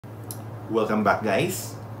Welcome back,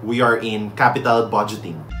 guys. We are in capital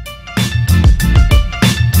budgeting.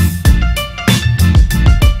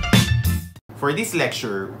 For this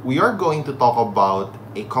lecture, we are going to talk about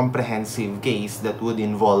a comprehensive case that would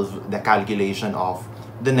involve the calculation of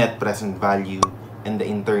the net present value and the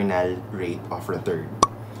internal rate of return.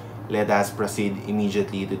 Let us proceed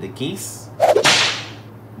immediately to the case.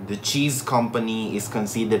 The cheese company is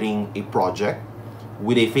considering a project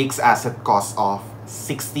with a fixed asset cost of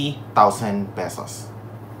 60,000 pesos.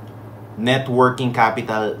 Net working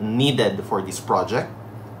capital needed for this project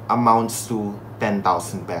amounts to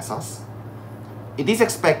 10,000 pesos. It is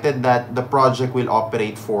expected that the project will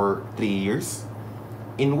operate for 3 years,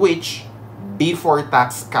 in which before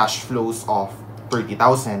tax cash flows of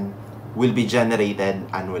 30,000 will be generated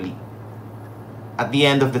annually. At the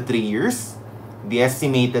end of the 3 years, the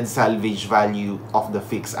estimated salvage value of the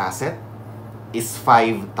fixed asset is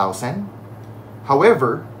 5,000.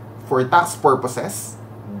 However, for tax purposes,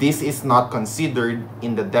 this is not considered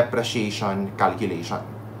in the depreciation calculation.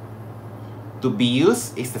 To be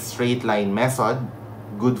used is the straight line method,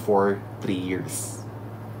 good for 3 years.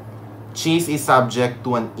 Cheese is subject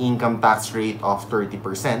to an income tax rate of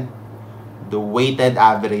 30%. The weighted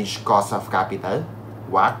average cost of capital,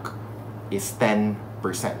 WACC, is 10%.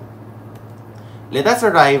 Let us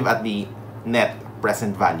arrive at the net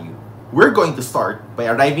present value. We're going to start by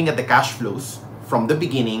arriving at the cash flows from the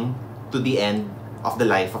beginning to the end of the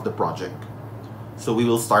life of the project. So we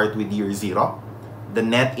will start with year 0, the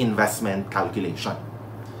net investment calculation.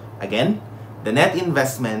 Again, the net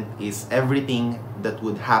investment is everything that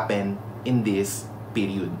would happen in this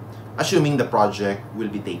period, assuming the project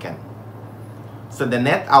will be taken. So the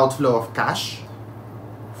net outflow of cash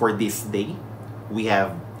for this day, we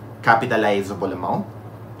have capitalizable amount,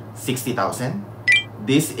 60,000.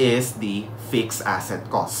 This is the fixed asset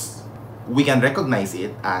cost. We can recognize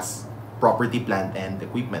it as property, plant, and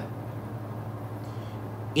equipment.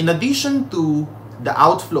 In addition to the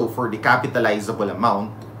outflow for the capitalizable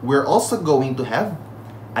amount, we're also going to have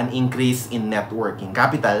an increase in net working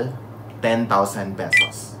capital, 10,000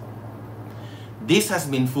 pesos. This has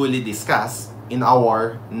been fully discussed in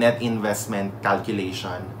our net investment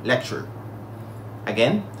calculation lecture.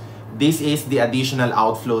 Again, this is the additional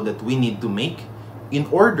outflow that we need to make in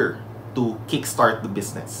order to kickstart the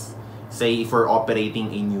business. Say if we're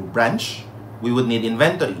operating a new branch, we would need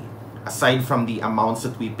inventory. Aside from the amounts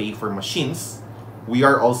that we pay for machines, we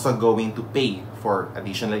are also going to pay for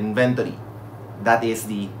additional inventory. That is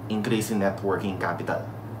the increase in net working capital.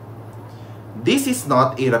 This is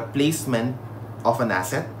not a replacement of an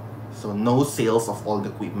asset, so no sales of all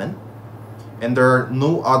the equipment, and there are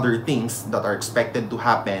no other things that are expected to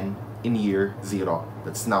happen in year 0.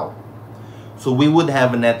 That's now. So we would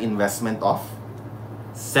have a net investment of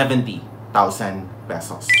 70,000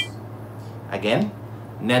 pesos. Again,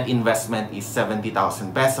 net investment is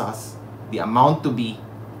 70,000 pesos, the amount to be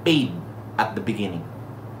paid at the beginning.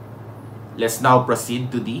 Let's now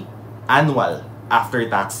proceed to the annual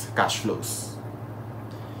after-tax cash flows.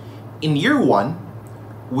 In year 1,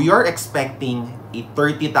 we are expecting a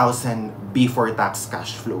 30,000 before-tax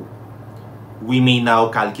cash flow. We may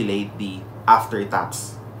now calculate the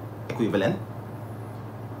after-tax equivalent.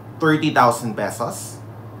 30,000 pesos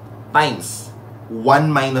times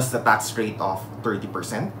 1 minus the tax rate of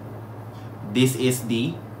 30%. This is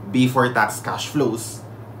the before-tax cash flows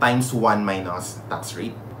times 1 minus tax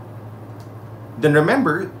rate. Then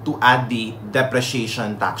remember to add the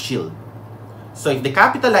depreciation tax shield. So if the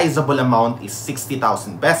capitalizable amount is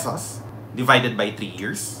 60,000 pesos divided by 3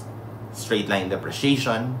 years, straight line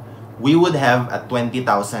depreciation, we would have a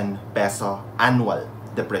 20,000 peso annual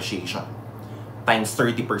depreciation. Times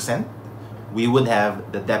 30%, we would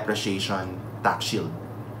have the depreciation tax shield.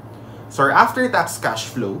 So our after-tax cash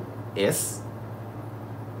flow is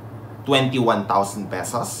 21,000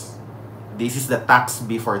 pesos. This is the tax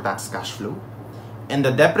before tax cash flow. And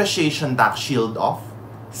the depreciation tax shield of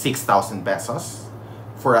 6,000 pesos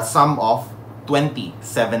for a sum of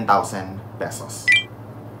 27,000 pesos.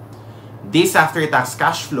 This after-tax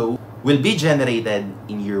cash flow will be generated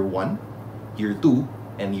in year 1, year 2,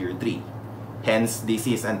 and year 3. Hence, this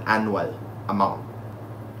is an annual amount.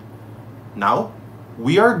 Now,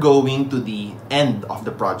 we are going to the end of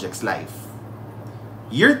the project's life.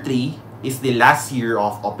 Year 3 is the last year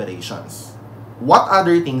of operations. What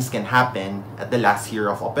other things can happen at the last year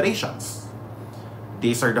of operations?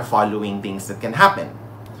 These are the following things that can happen.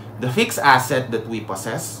 The fixed asset that we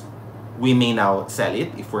possess, we may now sell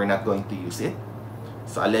it if we're not going to use it.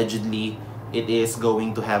 So allegedly, it is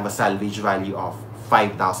going to have a salvage value of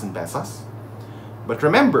 5,000 pesos. But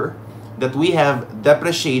remember that we have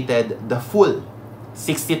depreciated the full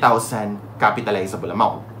 60,000 capitalizable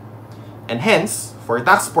amount. And hence, for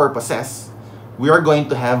tax purposes, we are going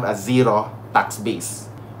to have a zero tax base.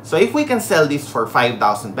 So if we can sell this for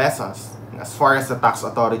 5,000 pesos, as far as the tax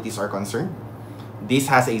authorities are concerned, this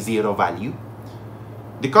has a zero value.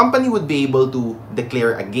 The company would be able to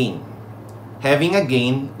declare a gain. Having a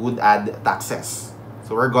gain would add taxes.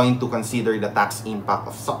 So we're going to consider the tax impact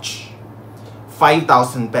of such.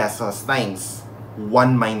 5,000 pesos times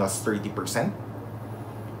 1 minus 30%.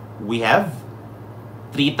 We have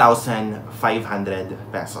 3,500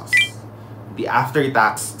 pesos. The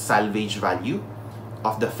after-tax salvage value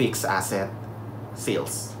of the fixed asset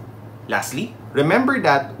sales. Lastly, remember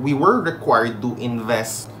that we were required to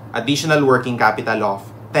invest additional working capital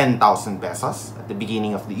of 10,000 pesos at the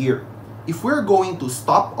beginning of the year. If we're going to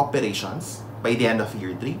stop operations by the end of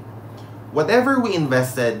year 3, whatever we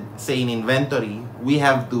invested, say in inventory, we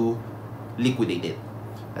have to liquidate it.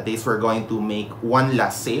 That is, we're going to make one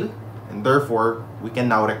last sale, and therefore, we can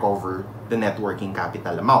now recover the net working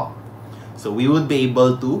capital amount. So we would be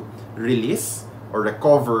able to release or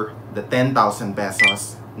recover the 10,000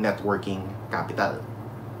 pesos net working capital.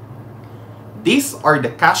 These are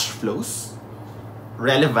the cash flows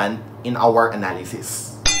relevant in our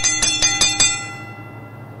analysis.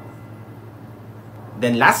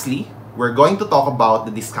 Then lastly, we're going to talk about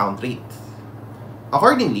the discount rate.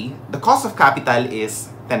 Accordingly, the cost of capital is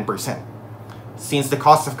 10%. Since the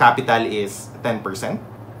cost of capital is 10%,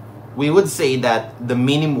 we would say that the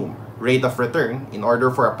minimum rate of return in order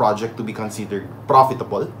for a project to be considered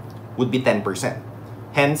profitable would be 10%.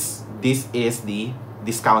 Hence, this is the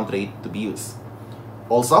discount rate to be used.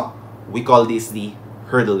 Also, we call this the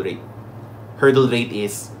hurdle rate. Hurdle rate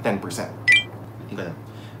is 10%.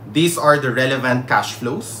 These are the relevant cash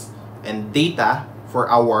flows and data for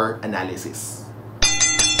our analysis.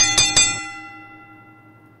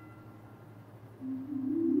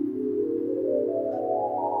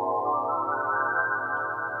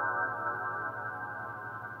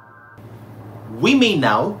 We may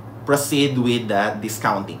now proceed with the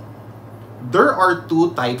discounting. There are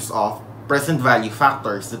two types of present value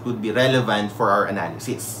factors that would be relevant for our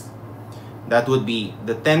analysis. That would be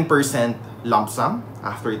the 10% lump sum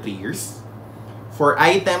after 3 years for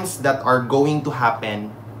items that are going to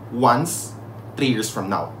happen once 3 years from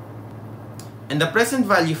now. And the present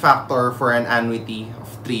value factor for an annuity of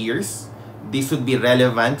 3 years, this would be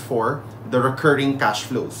relevant for the recurring cash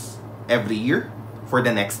flows every year for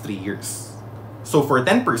the next 3 years. So for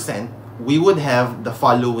 10%, we would have the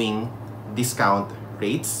following discount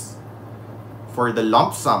rates. For the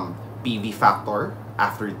lump sum PV factor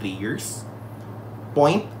after 3 years,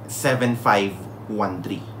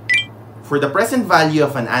 0.7513. For the present value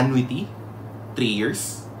of an annuity, 3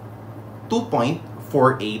 years,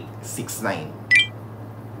 2.4869.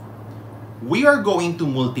 We are going to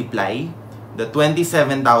multiply the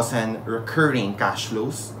 27,000 recurring cash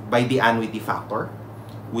flows by the annuity factor,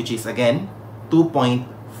 which is again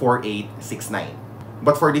 2.4869.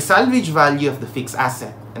 But for the salvage value of the fixed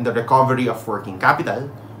asset and the recovery of working capital,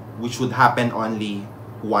 which would happen only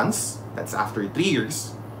once, that's after 3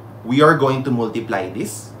 years, we are going to multiply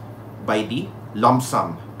this by the lump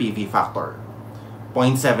sum PV factor,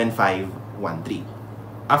 0.7513.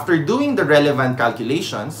 After doing the relevant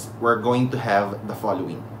calculations, we're going to have the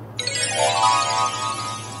following.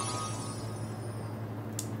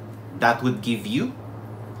 That would give you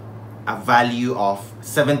a value of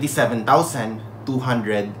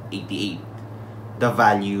 77,288, the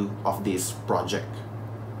value of this project.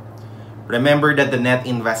 Remember that the net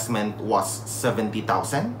investment was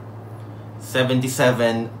 70,000.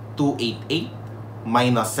 77,288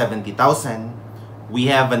 minus 70,000, we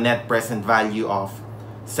have a net present value of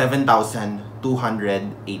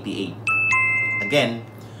 7,288. Again,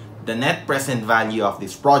 the net present value of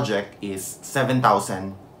this project is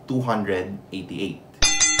 7,288.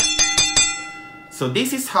 So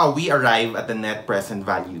this is how we arrive at the net present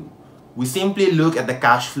value. We simply look at the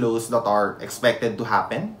cash flows that are expected to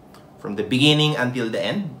happen from the beginning until the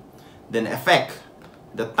end, then affect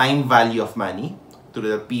the time value of money to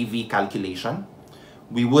the PV calculation.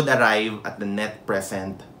 We would arrive at the net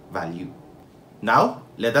present value. Now,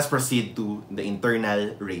 let us proceed to the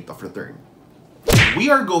internal rate of return. We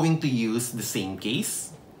are going to use the same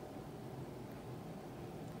case.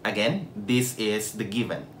 Again, this is the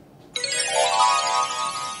given.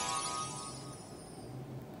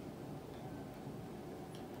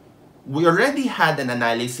 We already had an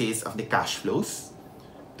analysis of the cash flows.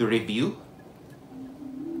 To review,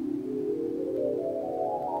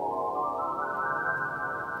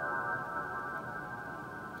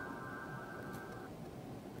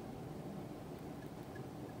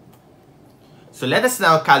 So let us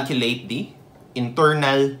now calculate the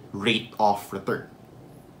internal rate of return.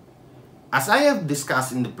 As I have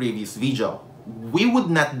discussed in the previous video, we would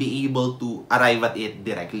not be able to arrive at it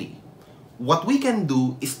directly. What we can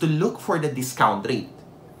do is to look for the discount rate.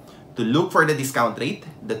 To look for the discount rate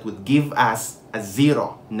that would give us a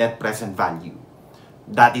zero net present value.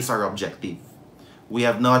 That is our objective. We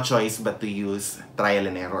have no choice but to use trial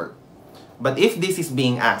and error. But if this is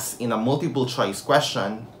being asked in a multiple choice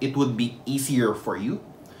question, it would be easier for you.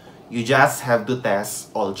 You just have to test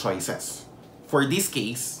all choices. For this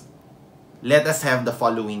case, let us have the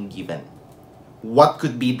following given. What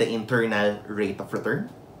could be the internal rate of return?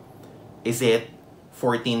 Is it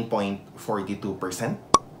 14.42%?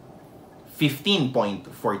 15.42%?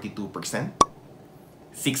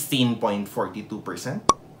 16.42%?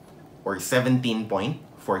 Or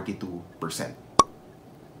 17.42%?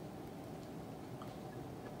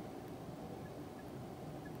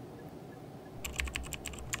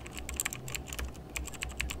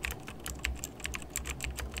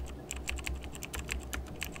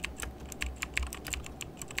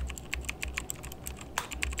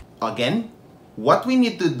 Again, what we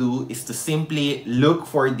need to do is to simply look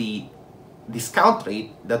for the discount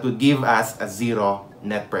rate that would give us a zero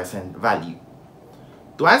net present value.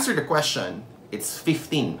 To answer the question, it's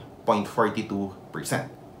 15.42%.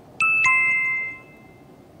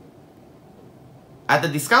 At the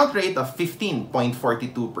discount rate of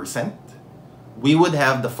 15.42%, we would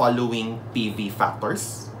have the following PV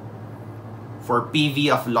factors. For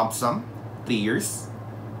PV of lump sum, 3 years,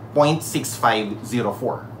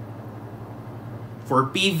 0.6504. For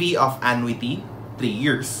PV of annuity, 3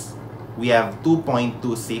 years, we have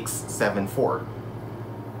 2.2674.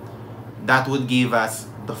 That would give us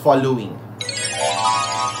the following.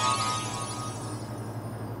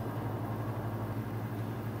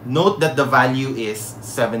 Note that the value is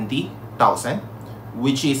 70,000,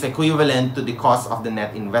 which is equivalent to the cost of the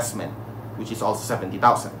net investment, which is also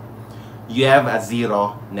 70,000. You have a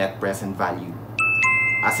zero net present value.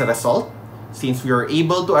 As a result, since we are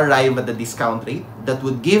able to arrive at the discount rate that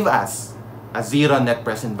would give us a zero net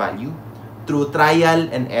present value through trial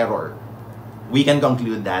and error, we can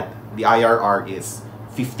conclude that the IRR is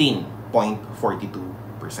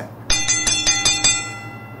 15.42%.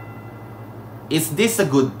 Is this a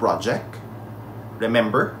good project?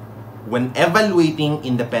 Remember, when evaluating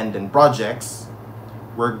independent projects,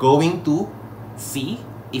 we're going to see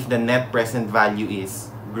if the net present value is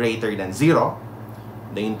greater than zero,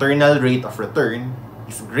 the internal rate of return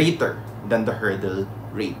is greater than the hurdle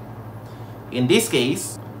rate. In this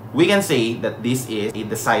case, we can say that this is a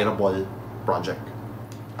desirable project.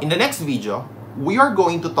 In the next video, we are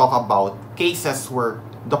going to talk about cases where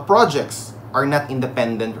the projects are not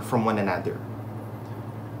independent from one another.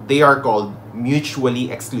 They are called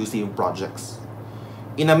mutually exclusive projects.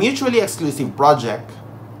 In a mutually exclusive project,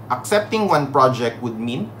 accepting one project would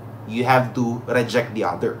mean you have to reject the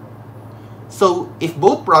other. So, if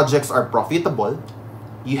both projects are profitable,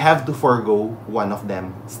 you have to forego one of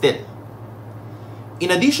them still.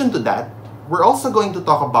 In addition to that, we're also going to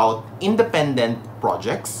talk about independent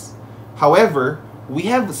projects. However,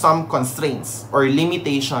 we have some constraints or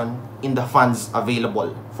limitation in the funds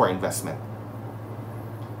available for investment.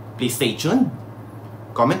 Please stay tuned.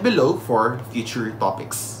 Comment below for future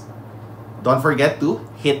topics. Don't forget to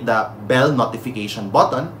hit the bell notification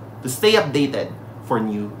button to stay updated for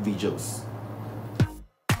new videos.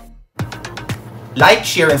 Like,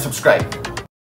 share, and subscribe.